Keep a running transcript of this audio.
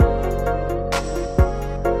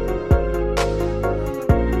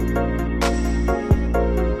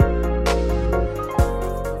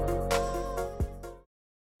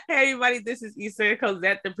everybody. This is Issa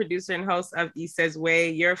Cosette, the producer and host of Issa's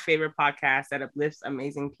Way, your favorite podcast that uplifts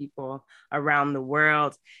amazing people around the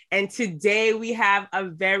world. And today we have a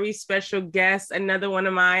very special guest, another one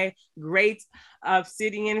of my great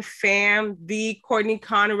Obsidian fam, the Courtney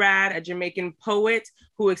Conrad, a Jamaican poet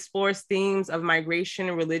who explores themes of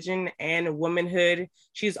migration, religion, and womanhood.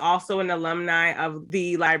 She's also an alumni of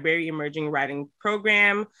the Library Emerging Writing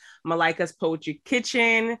Program, Malika's Poetry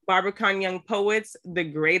Kitchen, Barbican Young Poets, the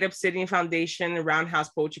Great Obsidian Foundation, Roundhouse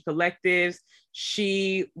Poetry Collectives.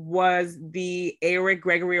 She was the Eric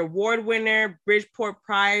Gregory Award winner, Bridgeport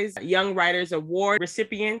Prize Young Writers Award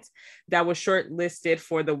recipient that was shortlisted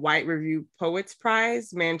for the White Review Poets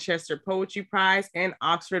Prize, Manchester Poetry Prize, and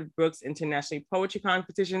Oxford Brookes International Poetry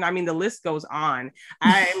Competition. I mean, the list goes on.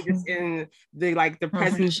 I am just in the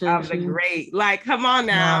presence of the great. Like, come on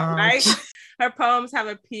now, right? Her poems have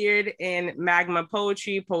appeared in Magma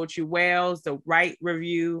Poetry, Poetry Wales, the Right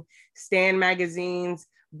Review, Stand magazines,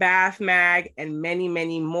 Bath Mag, and many,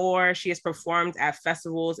 many more. She has performed at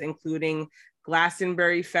festivals including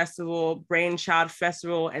Glastonbury Festival, Brainchild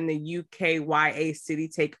Festival, and the UKYA City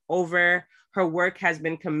Takeover. Her work has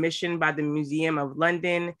been commissioned by the Museum of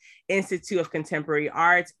London, Institute of Contemporary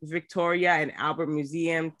Art, Victoria and Albert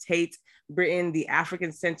Museum, Tate Britain, the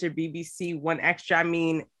African Center, BBC, One Extra. I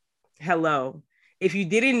mean, hello. If you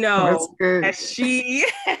didn't know that she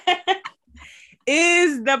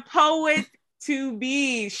is the poet to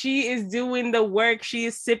be, she is doing the work, she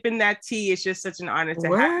is sipping that tea. It's just such an honor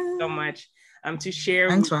to have you so much to share.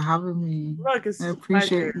 Thanks for having me. Look, I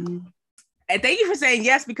appreciate you. And thank you for saying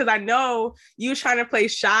yes, because I know you trying to play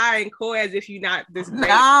shy and cool as if you're not this great.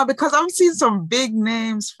 Nah, because I've seen some big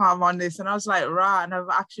names from on this, and I was like, right, and I've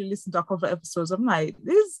actually listened to a couple of episodes. I'm like,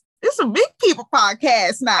 it's a big people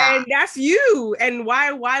podcast now. And that's you. And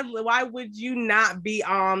why would you not be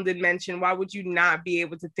armed and mentioned? Why would you not be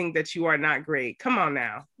able to think that you are not great? Come on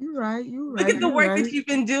now. You're right. Look at the work that you've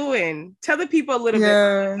been doing. Tell the people a little bit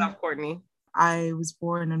about yourself, Courtney. I was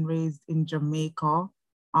born and raised in Jamaica.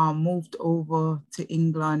 Moved over to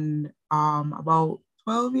England about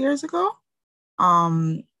 12 years ago.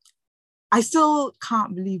 I still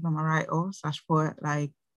can't believe I'm a writer/poet.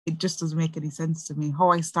 Like, it just doesn't make any sense to me. How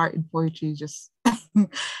I started poetry just...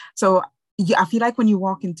 So yeah, I feel like when you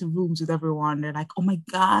walk into rooms with everyone, they're like, oh my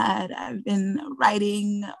God, I've been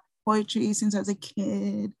writing poetry since I was a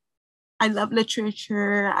kid. I love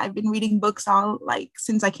literature. I've been reading books all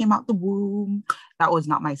since I came out the womb. That was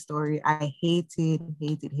not my story. I hated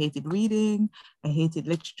reading. I hated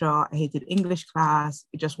literature. I hated English class.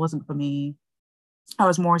 It just wasn't for me. I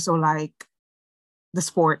was more so like the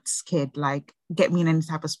sports kid, like get me in any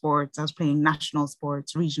type of sports. I was playing national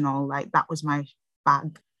sports, regional, like that was my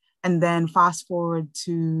bag. And then fast forward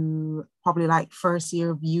to probably like first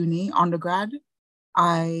year of uni, undergrad,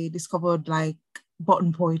 I discovered like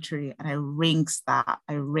button poetry and I rinsed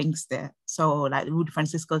it. So like the Rudy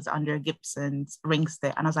Francisco's, Andrea Gibson's, rinsed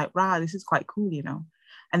it. And I was like, wow, this is quite cool, you know?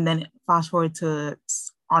 And then fast forward to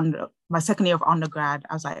my second year of undergrad,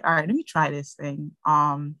 I was like, all right, let me try this thing.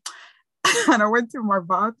 And I went to my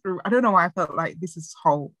bathroom. I don't know why I felt like this is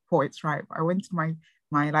how poets write, but I went to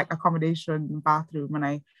my like accommodation bathroom and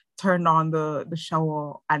I turned on the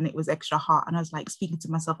shower and it was extra hot. And I was like speaking to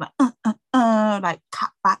myself like, like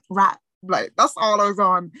cat, bat, rat. Like that's all I was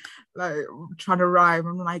on, like trying to rhyme.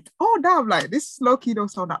 I'm like, oh damn, like this low-key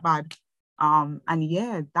don't sound that bad. And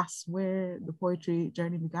yeah, that's where the poetry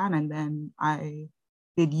journey began. And then I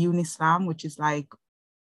did Unislam, which is like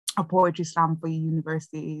a poetry slam for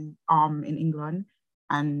universities in England.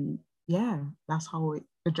 And yeah, that's how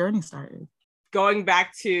the journey started. Going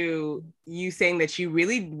back to you saying that you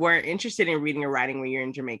really weren't interested in reading or writing when you're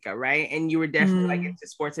in Jamaica, right? And you were definitely like into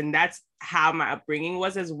sports. And that's how my upbringing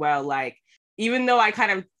was as well. Like, even though I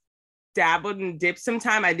kind of dabbled and dipped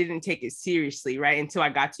sometime, I didn't take it seriously, right? Until I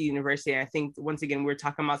got to university. And I think, once again, we're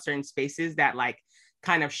talking about certain spaces that like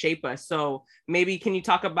kind of shape us. So maybe can you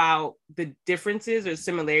talk about the differences or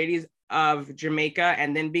similarities of Jamaica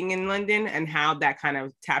and then being in London and how that kind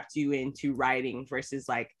of tapped you into writing versus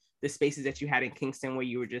like the spaces that you had in Kingston where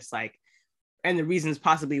you were just like, and the reasons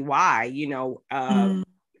possibly why, you know,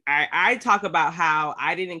 I talk about how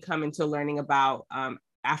I didn't come into learning about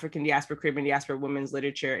African diaspora, Caribbean diaspora, women's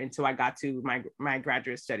literature until I got to my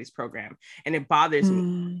graduate studies program. And it bothers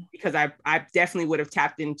me because I definitely would have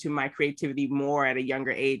tapped into my creativity more at a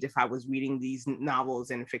younger age if I was reading these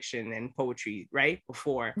novels and fiction and poetry, right?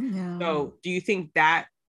 Before. Yeah. So do you think that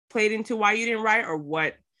played into why you didn't write or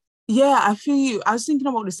what? Yeah, I feel you. I was thinking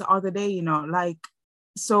about this the other day, you know, like,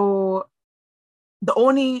 so the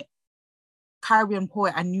only Caribbean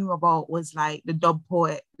poet I knew about was like the dub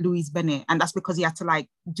poet Louis Bennett, and that's because he had to like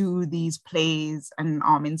do these plays, and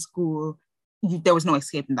in school there was no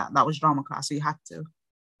escaping that. That was drama class, so you had to.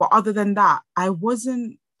 But other than that, I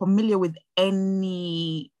wasn't familiar with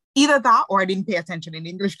any, either that or I didn't pay attention in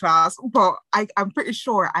English class. But I'm pretty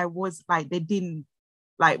sure I was like, they didn't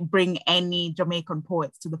like bring any Jamaican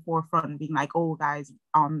poets to the forefront, being like, oh guys,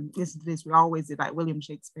 this we always did like William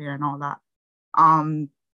Shakespeare and all that.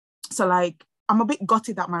 So like I'm a bit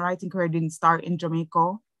gutted that my writing career didn't start in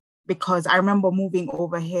Jamaica, because I remember moving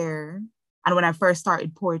over here, and when I first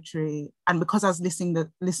started poetry, and because I was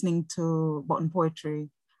listening to Button Poetry,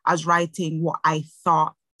 I was writing what I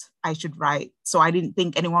thought I should write. So I didn't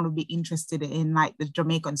think anyone would be interested in like the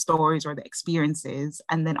Jamaican stories or the experiences.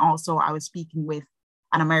 And then also I was speaking with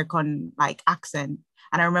an American like accent.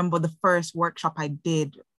 And I remember the first workshop I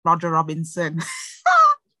did, Roger Robinson,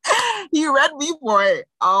 he read me for it.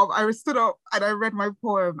 I stood up and I read my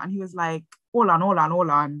poem, and he was like, hold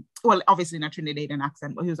on. Well, obviously in a Trinidadian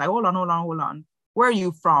accent, but he was like, hold on. Where are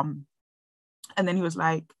you from? And then he was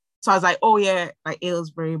like, so I was like, oh yeah, like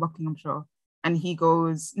Aylesbury, Buckinghamshire. And he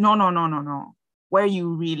goes, no. Where are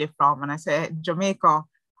you really from? And I said, Jamaica.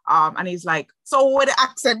 And he's like, so where the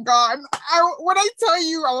accent gone? When I tell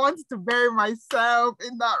you, I wanted to bury myself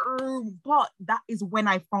in that room. But that is when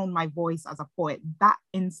I found my voice as a poet. That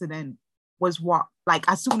incident was what, like,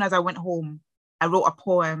 as soon as I went home, I wrote a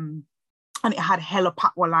poem, and it had hella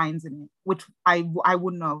patois lines in it, which I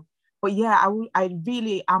wouldn't have. But yeah, I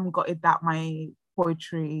really am gutted that my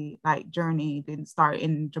poetry like journey didn't start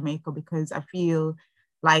in Jamaica, because I feel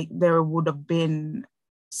like there would have been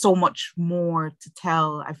so much more to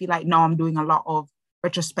tell. I feel like now I'm doing a lot of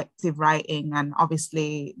retrospective writing, and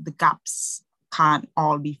obviously the gaps can't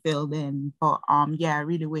all be filled in. But yeah, I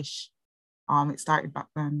really wish it started back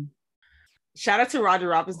then. Shout out to Roger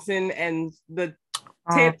Robinson and the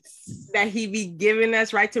tips that he be giving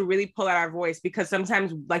us, right, to really pull out our voice, because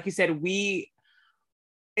sometimes, like you said,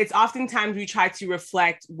 it's oftentimes we try to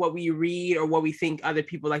reflect what we read or what we think other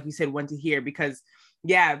people, like you said, want to hear. Because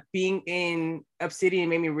yeah, being in Obsidian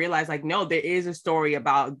made me realize, like, no, there is a story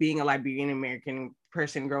about being a Liberian American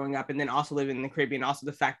person growing up, and then also living in the Caribbean. Also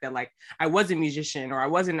the fact that like I was a musician, or I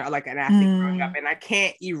wasn't like an athlete growing up, and I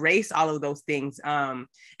can't erase all of those things. And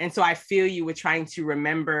so I feel you with trying to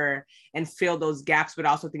remember and fill those gaps, but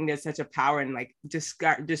also think there's such a power in like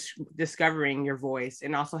discovering your voice,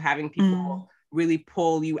 and also having people really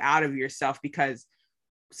pull you out of yourself, because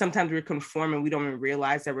sometimes we're conforming, we don't even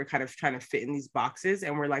realize that we're kind of trying to fit in these boxes,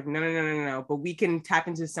 and we're like, no, but we can tap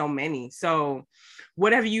into so many. So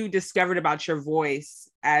what have you discovered about your voice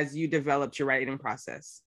as you developed your writing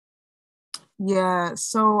process? Yeah,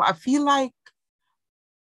 so I feel like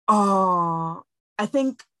I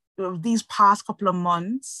think these past couple of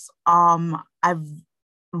months, I've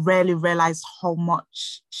rarely realized how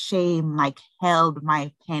much shame like held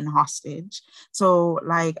my pen hostage. So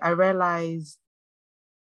like I realized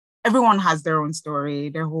everyone has their own story,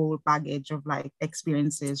 their whole baggage of like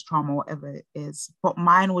experiences, trauma, whatever it is. But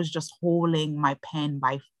mine was just holding my pen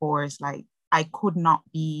by force. Like I could not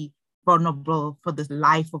be vulnerable for the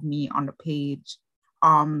life of me on the page.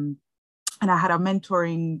 And I had a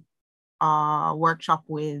mentoring workshop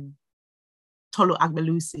with Tolu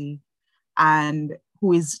Agbelusi, and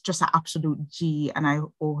who is just an absolute G, and I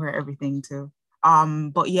owe her everything too.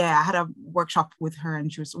 But yeah, I had a workshop with her,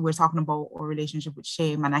 and we were talking about our relationship with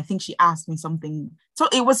shame. And I think she asked me something. So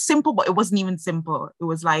it was simple, but it wasn't even simple. It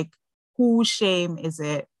was like, whose shame is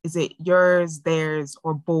it? Is it yours, theirs,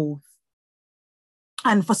 or both?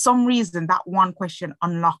 And for some reason, that one question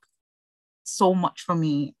unlocked so much for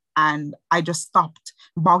me. And I just stopped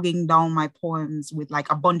bogging down my poems with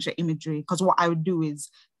like a bunch of imagery, because what I would do is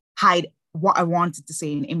hide what I wanted to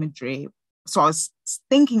say in imagery. So I was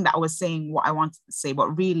thinking that I was saying what I wanted to say, but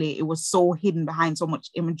really it was so hidden behind so much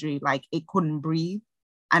imagery, like it couldn't breathe.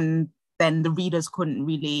 And then the readers couldn't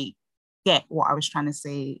really get what I was trying to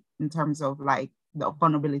say in terms of like the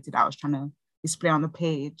vulnerability that I was trying to display on the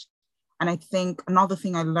page. And I think another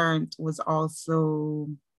thing I learned was also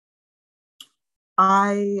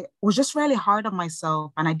I was just really hard on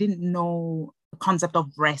myself, and I didn't know the concept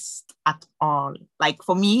of rest at all. Like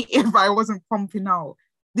for me, if I wasn't pumping out,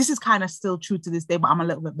 this is kind of still true to this day, but I'm a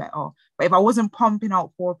little bit better. But if I wasn't pumping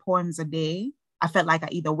out 4 poems a day, I felt like I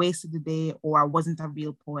either wasted the day or I wasn't a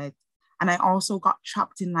real poet. And I also got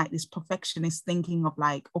trapped in like this perfectionist thinking of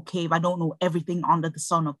like, okay, if I don't know everything under the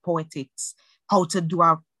sun of poetics, how to do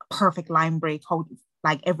a perfect line break, how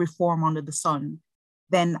like every form under the sun,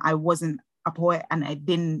 then I wasn't a poet, and it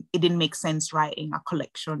didn't make sense writing a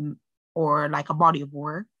collection or like a body of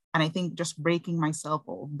work. And I think just breaking myself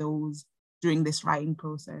of those during this writing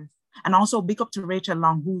process. And also big up to Rachel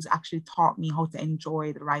Long, who's actually taught me how to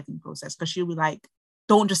enjoy the writing process, because she'll be like,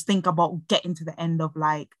 don't just think about getting to the end of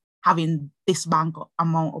like having this bank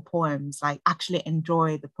amount of poems, like actually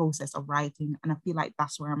enjoy the process of writing. And I feel like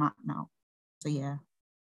that's where I'm at now. So yeah.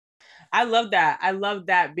 I love that. I love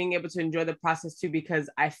that, being able to enjoy the process too, because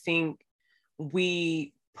I think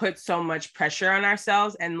we put so much pressure on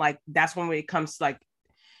ourselves, and like that's when it comes to like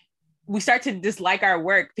we start to dislike our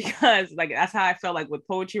work, because like that's how I felt like with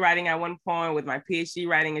poetry writing at one point, with my PhD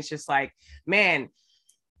writing. It's just like, man,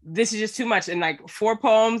 this is just too much. And like 4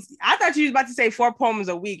 poems, I thought you was about to say 4 poems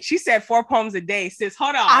a week. She said 4 poems a day. Sis,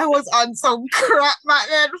 hold on. I was on some crap back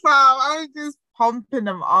then, fam. I was just pumping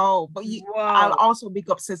them out. But I'll also big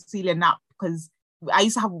up Cecilia Knapp, because I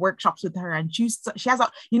used to have workshops with her, and she has a,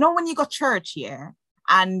 you know, when you go to church here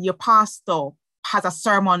and your pastor has a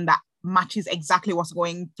sermon that matches exactly what's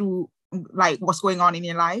going on in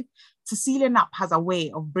your life. Cecilia Knapp has a way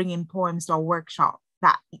of bringing poems to a workshop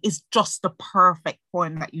that is just the perfect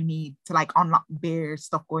poem that you need to like unlock bare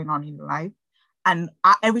stuff going on in your life. And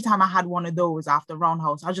every time I had one of those after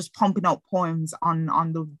Roundhouse, I was just pumping out poems on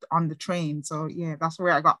the train. So yeah, that's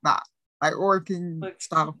where I got that like working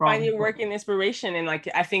style from. Find your working inspiration, and like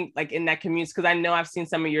I think like in that commute, because I know I've seen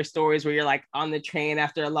some of your stories where you're like on the train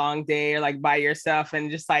after a long day or like by yourself,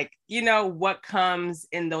 and just like, you know, what comes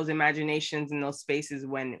in those imaginations in those spaces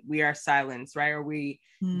when we are silenced, right? Or we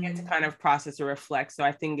get to kind of process or reflect. So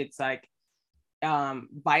I think it's like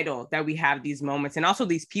vital that we have these moments, and also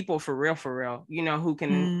these people for real, you know, who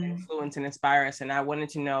can influence and inspire us. And I wanted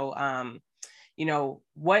to know, you know,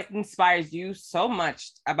 what inspires you so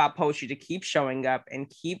much about poetry to keep showing up and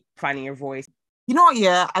keep finding your voice? You know what?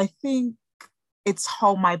 Yeah, I think it's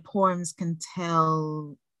how my poems can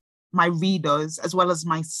tell my readers as well as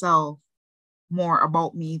myself more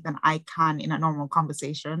about me than I can in a normal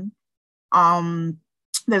conversation.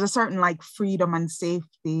 There's a certain like freedom and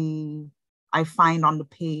safety I find on the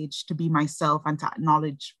page to be myself and to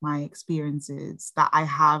acknowledge my experiences that I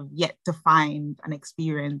have yet to find and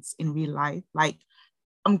experience in real life. Like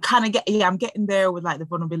I'm getting there with like the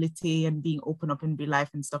vulnerability and being open up in real life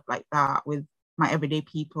and stuff like that with my everyday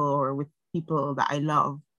people or with people that I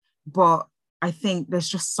love. But I think there's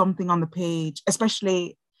just something on the page,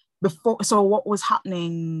 especially before. So what was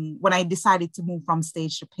happening when I decided to move from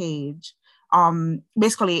stage to page?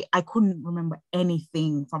 Basically I couldn't remember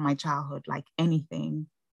anything from my childhood, like anything.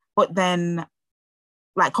 But then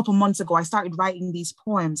like a couple months ago, I started writing these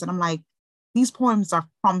poems, and I'm like, these poems are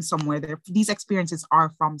from somewhere. These experiences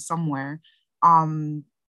are from somewhere. And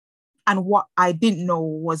what I didn't know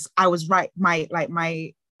was I was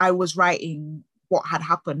I was writing what had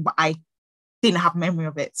happened, but I didn't have memory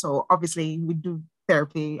of it. So obviously we do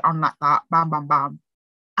therapy on like that, bam, bam, bam.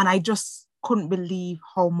 And I just couldn't believe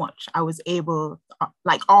how much I was able,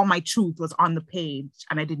 like all my truth was on the page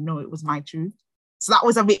and I didn't know it was my truth. So that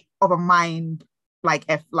was a bit of a mind, like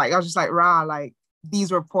I was just like, like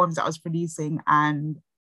these were poems that I was producing and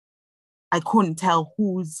I couldn't tell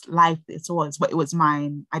whose life this was, but it was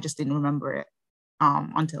mine. I just didn't remember it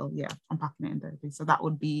until, unpacking it in therapy. So that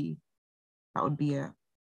would be it.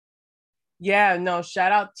 Yeah, no,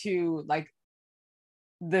 shout out to like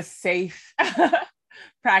the safe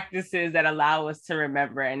practices that allow us to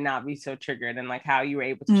remember and not be so triggered, and like how you were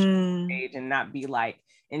able to show the page and not be like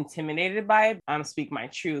intimidated by it, speak my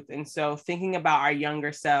truth. And so thinking about our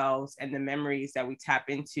younger selves and the memories that we tap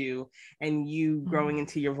into and you growing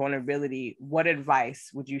into your vulnerability, what advice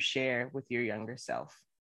would you share with your younger self?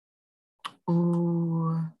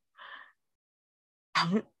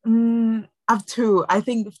 I've two. I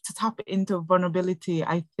think to tap into vulnerability,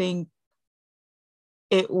 I think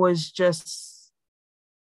it was just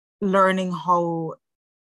learning how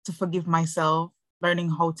to forgive myself,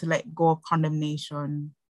 learning how to let go of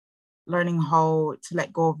condemnation, learning how to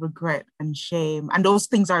let go of regret and shame. And those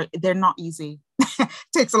things they're not easy. It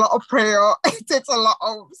takes a lot of prayer. It takes a lot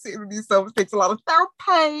of sitting with yourself. It takes a lot of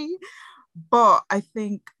therapy. But I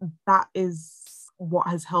think that is what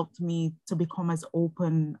has helped me to become as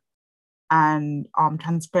open and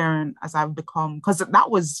transparent as I've become. Because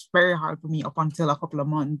that was very hard for me up until a couple of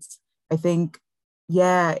months. I think,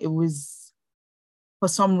 it was, for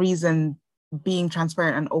some reason, being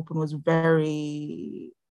transparent and open was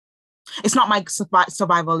very, it's not my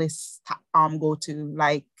survivalist go-to.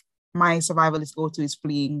 Like my survivalist go-to is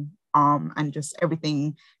fleeing, and just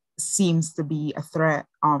everything seems to be a threat.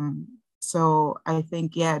 So I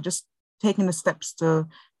think, just taking the steps to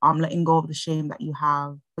letting go of the shame that you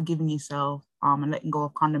have, forgiving yourself, and letting go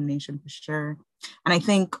of condemnation for sure. And I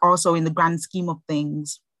think also in the grand scheme of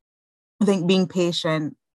things, I think being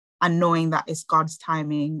patient and knowing that it's God's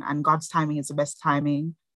timing and God's timing is the best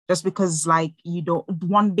timing. Just because like you don't,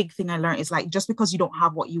 one big thing I learned is like, just because you don't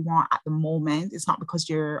have what you want at the moment, it's not because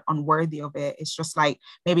you're unworthy of it. It's just like,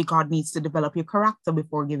 maybe God needs to develop your character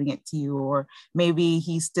before giving it to you, or maybe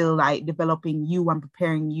he's still like developing you and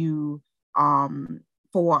preparing you for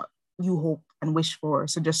what you hope and wish for.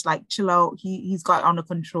 So just like chill out. He's got it under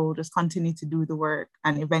control. Just continue to do the work,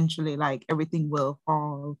 and eventually like everything will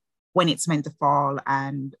fall when it's meant to fall,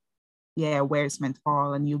 and yeah, where it's meant to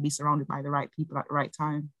fall, and you'll be surrounded by the right people at the right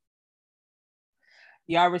time.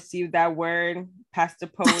 Y'all received that word, Pastor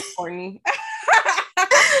Poet Courtney.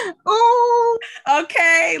 Oh,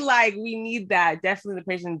 okay, like we need that. Definitely the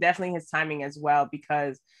patient, definitely his timing as well,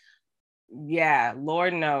 because yeah,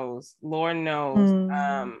 Lord knows.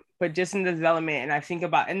 But just in the development, and I think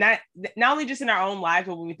about, and that not only just in our own lives,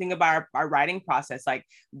 but when we think about our writing process, like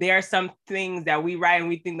there are some things that we write and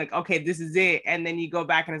we think like, okay, this is it, and then you go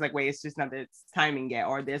back and it's like, wait, it's just not its timing yet,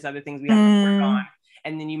 or there's other things we have to work on,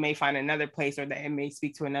 and then you may find another place, or that it may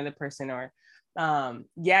speak to another person, or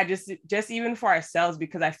yeah, just even for ourselves,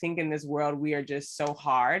 because I think in this world we are just so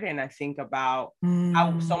hard, and I think about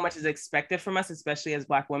how so much is expected from us, especially as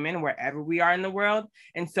Black women, wherever we are in the world,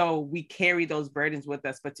 and so we carry those burdens with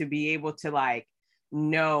us. But to be able to like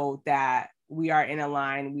know that we are in a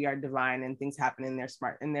line, we are divine, and things happen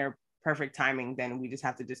in their perfect timing, then we just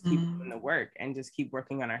have to just keep doing the work and just keep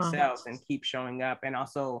working on ourselves and keep showing up, and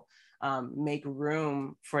also make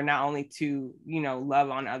room for not only to, love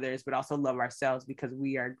on others, but also love ourselves, because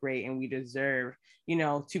we are great and we deserve,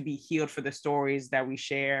 to be healed for the stories that we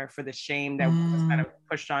share, for the shame that was kind of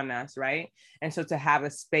pushed on us, right? And so to have a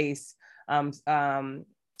space and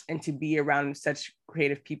to be around such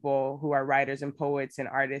creative people who are writers and poets and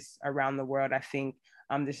artists around the world, I think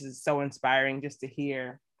this is so inspiring just to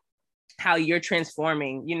hear how you're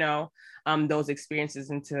transforming, those experiences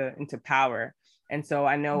into power. And so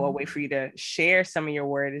I know a way for you to share some of your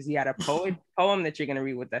word is you had a poem that you're going to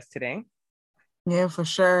read with us today. Yeah, for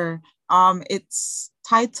sure. It's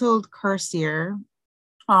titled Cursier,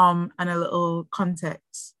 and a little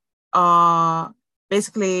context.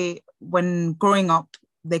 Basically, when growing up,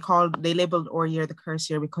 they labeled our year the curse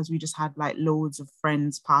year because we just had like loads of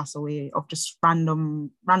friends pass away of just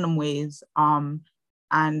random ways.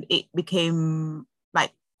 And it became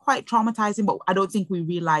like quite traumatizing, but I don't think we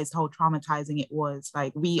realized how traumatizing it was.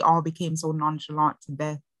 Like we all became so nonchalant to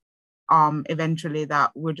death eventually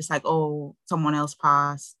that we're just like, oh, someone else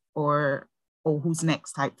passed, or oh, who's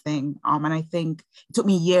next type thing. And I think it took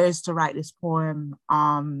me years to write this poem.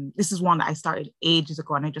 This is one that I started ages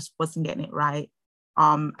ago and I just wasn't getting it right.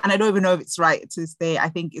 And I don't even know if it's right to this day. I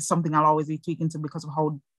think it's something I'll always be tweaking to because of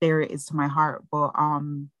how dear it is to my heart. But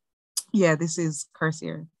yeah, this is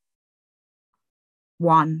Cursier.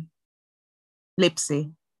 1.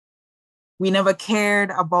 Lipsy. We never cared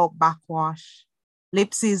about backwash.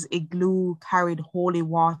 Lipsy's igloo carried holy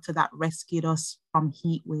water that rescued us from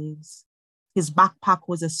heat waves. His backpack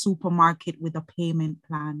was a supermarket with a payment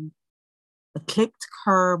plan. The clipped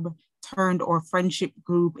curb turned our friendship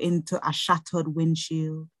group into a shattered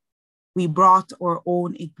windshield. We brought our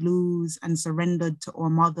own igloos and surrendered to our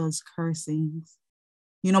mother's cursings.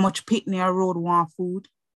 You know much Pitney Road want food?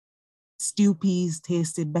 Stew peas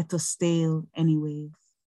tasted better stale anyways.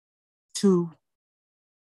 2.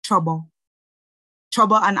 Trouble.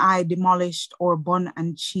 Trouble and I demolished our bun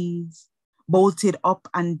and cheese, bolted up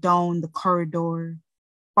and down the corridor,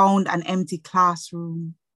 found an empty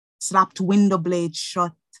classroom, slapped window blades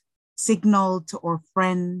shut, signaled to our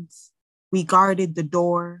friends. We guarded the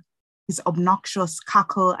door. His obnoxious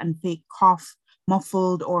cackle and fake cough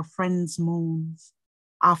muffled our friends' moans.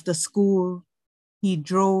 After school, he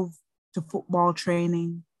drove to football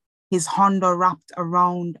training, his Honda wrapped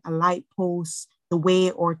around a light post the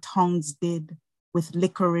way our tongues did, with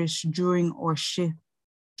licorice during our shift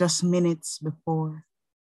just minutes before.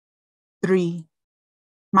 3.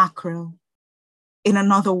 Mackerel. In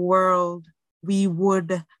another world, we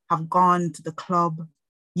would have gone to the club.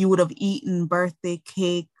 You would have eaten birthday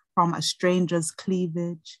cake from a stranger's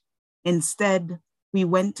cleavage. Instead, we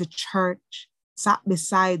went to church, sat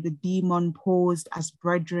beside the demon posed as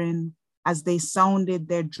brethren as they sounded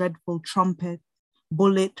their dreadful trumpet,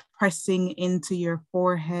 bullet pressing into your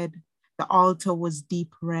forehead. The altar was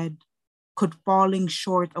deep red. Could falling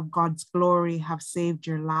short of God's glory have saved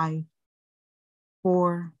your life?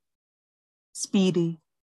 4. Speedy.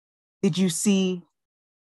 Did you see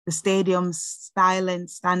the stadium's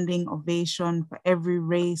silent standing ovation for every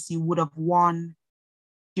race you would have won?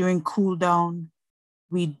 During cool down,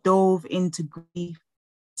 we dove into grief,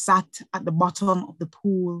 sat at the bottom of the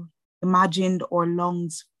pool, imagined our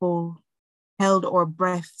lungs full, held our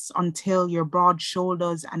breaths until your broad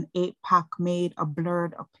shoulders and 8-pack made a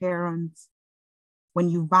blurred appearance. When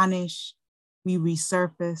you vanished, we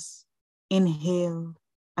resurfaced, inhaled,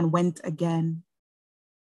 and went again.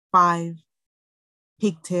 5,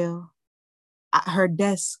 pigtail. At her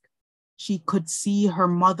desk, she could see her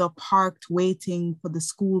mother parked waiting for the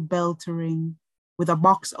school bell to ring with a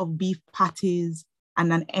box of beef patties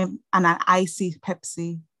and an icy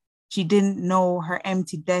Pepsi. She didn't know her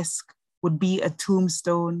empty desk would be a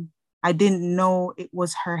tombstone. I didn't know it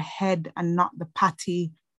was her head and not the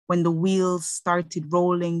patty when the wheels started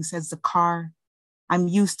rolling, says the car. I'm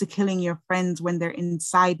used to killing your friends when they're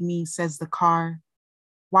inside me, says the car.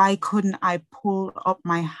 Why couldn't I pull up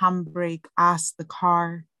my handbrake, asked the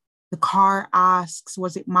car. The car asks,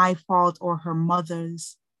 was it my fault or her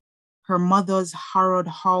mother's? Her mother's horrid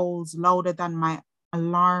howls louder than my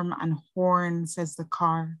alarm and horn, says the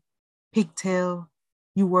car. Pigtail,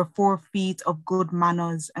 you were 4 feet of good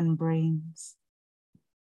manners and brains.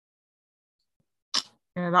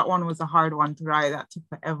 Yeah, that one was a hard one to write. That took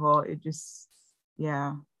forever. It just,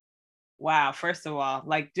 yeah. Wow, first of all,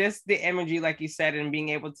 like just the imagery, like you said, and being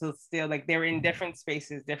able to still, like, they're in different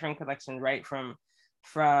spaces, different collections, right? From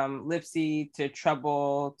Lipsy to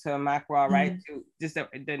Trouble to Macraw, right? To just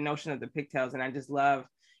the notion of the pigtails. And I just love,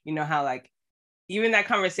 how like even that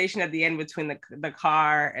conversation at the end between the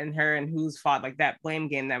car and her and whose fault, like that blame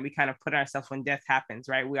game that we kind of put ourselves when death happens,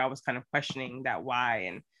 right? We always kind of questioning that why.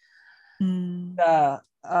 And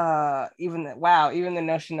even the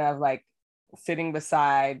notion of like sitting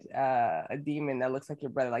beside a demon that looks like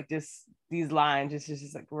your brother, like just these lines,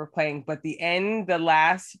 just like we're playing. But the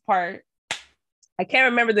last part, I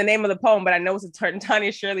can't remember the name of the poem, but I know it's a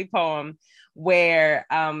Tanya Shirley poem where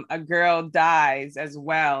a girl dies as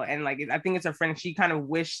well. And like, I think it's a friend, she kind of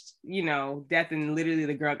wished, death, and literally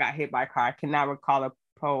the girl got hit by a car. I cannot recall a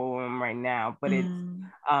poem right now, but it's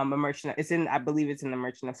a merchant. I believe it's in The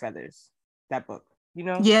Merchant of Feathers, that book.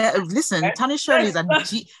 Yeah, listen, Tanya Shirley is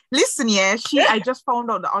listen, yeah, I just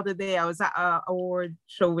found out the other day. I was at a award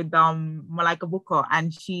show with Malika Booker,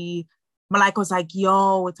 and Malika was like,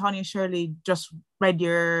 yo, Tanya Shirley just read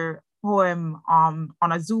your poem on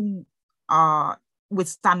a Zoom with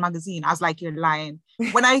Stan Magazine. I was like, you're lying.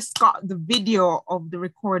 When I got the video of the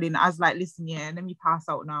recording, I was like, listen, yeah, let me pass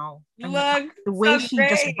out now. Look, the way so she great.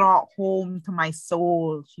 just brought home to my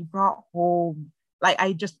soul. She brought home, like,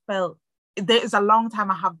 I just felt, there is a long time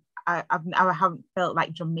I haven't felt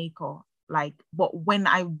like Jamaica, like, but when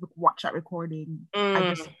I watched that recording,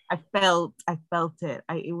 I felt it.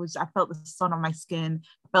 I felt the sun on my skin.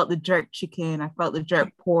 I felt the jerk chicken. I felt the jerk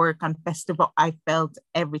pork and festival. I felt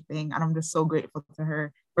everything, and I'm just so grateful to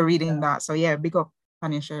her for reading that. So yeah, big up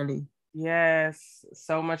Tanya Shirley. Yes,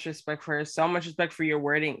 so much respect for her. So much respect for your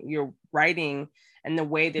writing, and the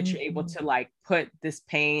way that you're able to like put this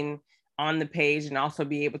pain on the page and also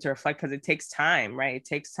be able to reflect, because it takes time, right? It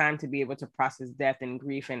takes time to be able to process death and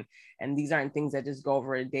grief, and these aren't things that just go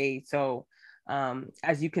over a day. So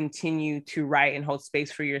as you continue to write and hold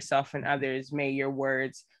space for yourself and others, may your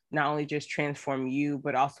words not only just transform you,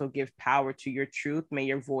 but also give power to your truth. May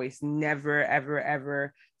your voice never, ever,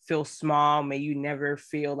 ever feel small. May you never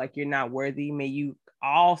feel like you're not worthy. May you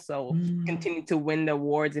also continue to win the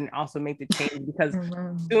awards and also make the change, because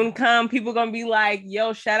soon come people gonna be like,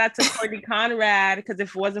 yo, shout out to Courtney Conrad, because if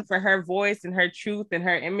it wasn't for her voice and her truth and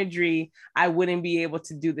her imagery, I wouldn't be able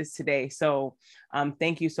to do this today. So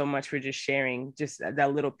thank you so much for just sharing just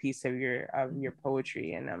that little piece of your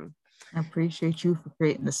poetry. And I appreciate you for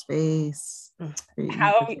creating the space.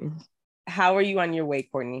 How are you on your way,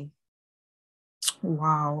 Courtney?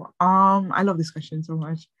 Wow. I love this question so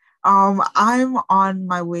much. I'm on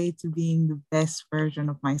my way to being the best version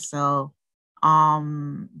of myself,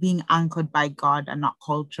 being anchored by God and not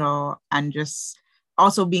culture, and just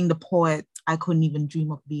also being the poet I couldn't even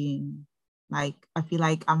dream of being. Like, I feel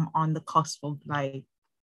like I'm on the cusp of, like,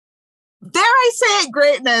 dare I say it,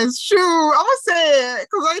 greatness? Sure, I'm gonna say it,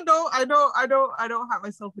 because I don't have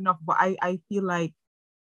myself enough, but I feel like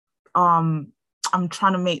I'm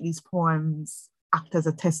trying to make these poems act as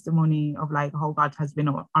a testimony of like how God has been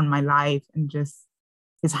on my life, and just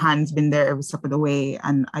his hand's been there every step of the way.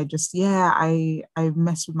 And I just, I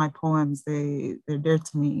mess with my poems. They're there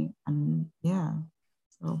to me. And yeah,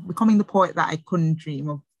 so becoming the poet that I couldn't dream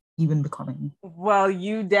of even becoming. Well,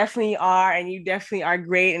 you definitely are, and you definitely are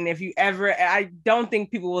great. And if you ever, I don't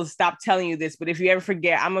think people will stop telling you this, but if you ever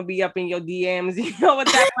forget, I'm gonna be up in your DMs, with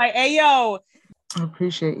that, like, hey, yo. I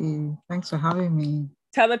appreciate you. Thanks for having me.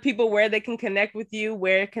 Tell the people where they can connect with you,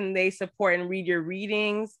 where can they support and read your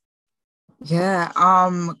readings. Yeah,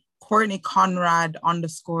 Courtney Conrad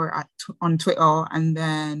 _ on Twitter, and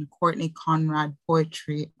then Courtney Conrad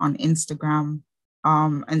Poetry on Instagram.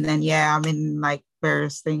 And then I'm in like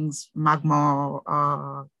various things,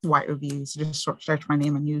 Magma, White Reviews. Just search my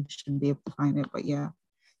name and you should be able to find it. But yeah.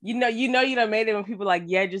 You done made it when people like,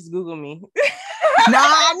 yeah, just Google me. No,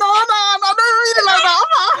 don't read it like that.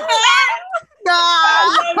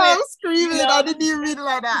 I'm screaming. I didn't even read it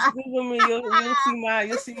like that. Just Google me.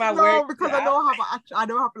 You'll see my no, work. Because I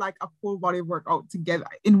don't have like a full body workout together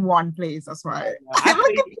in one place. That's why.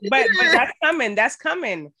 But that's coming. That's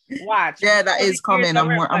coming. Watch. Yeah, that is coming.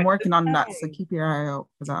 I'm working on that. So keep your eye out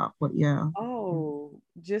for that. But yeah. Oh,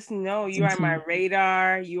 just know you are on my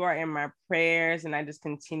radar. You are in my prayers, and I just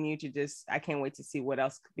continue to I can't wait to see what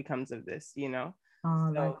else becomes of this.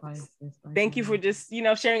 Oh, so likewise. Thank you for just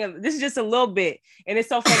sharing. This is just a little bit, and it's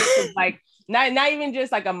so funny because like not even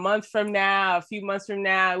just like a month from now, a few months from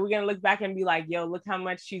now, we're gonna look back and be like, yo, look how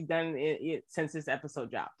much she's done it since this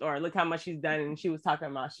episode dropped, or look how much she's done, and she was talking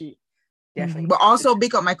about she definitely. But also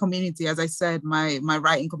big up my community, as I said, my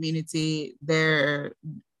writing community. There's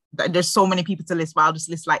so many people to list, but I'll just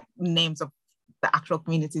list like names of the actual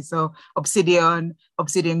community. So Obsidian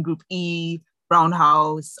Group E, Brown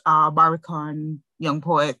House, Barricon, Young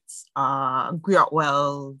Poets, Griot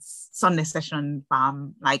Wells, Sunday Session,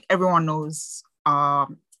 like everyone knows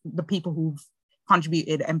the people who've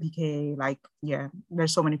contributed, MPK, like, yeah,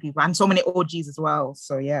 there's so many people and so many OGs as well.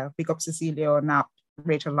 So yeah, big up Cecilia, Nap,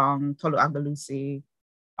 Rachel Long, Tolu Agalusi,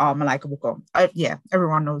 Malika Buko. Yeah,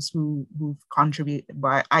 everyone knows who've contributed,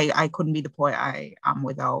 but I couldn't be the poet I am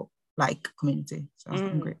without like community. So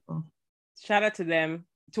I'm grateful. Shout out to them.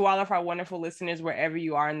 To all of our wonderful listeners, wherever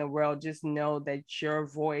you are in the world, just know that your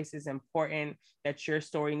voice is important, that your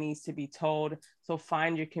story needs to be told. So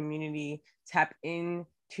find your community, tap into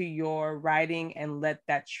your writing, and let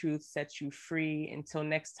that truth set you free. Until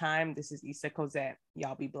next time, this is Issa Cosette.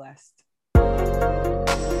 Y'all be blessed.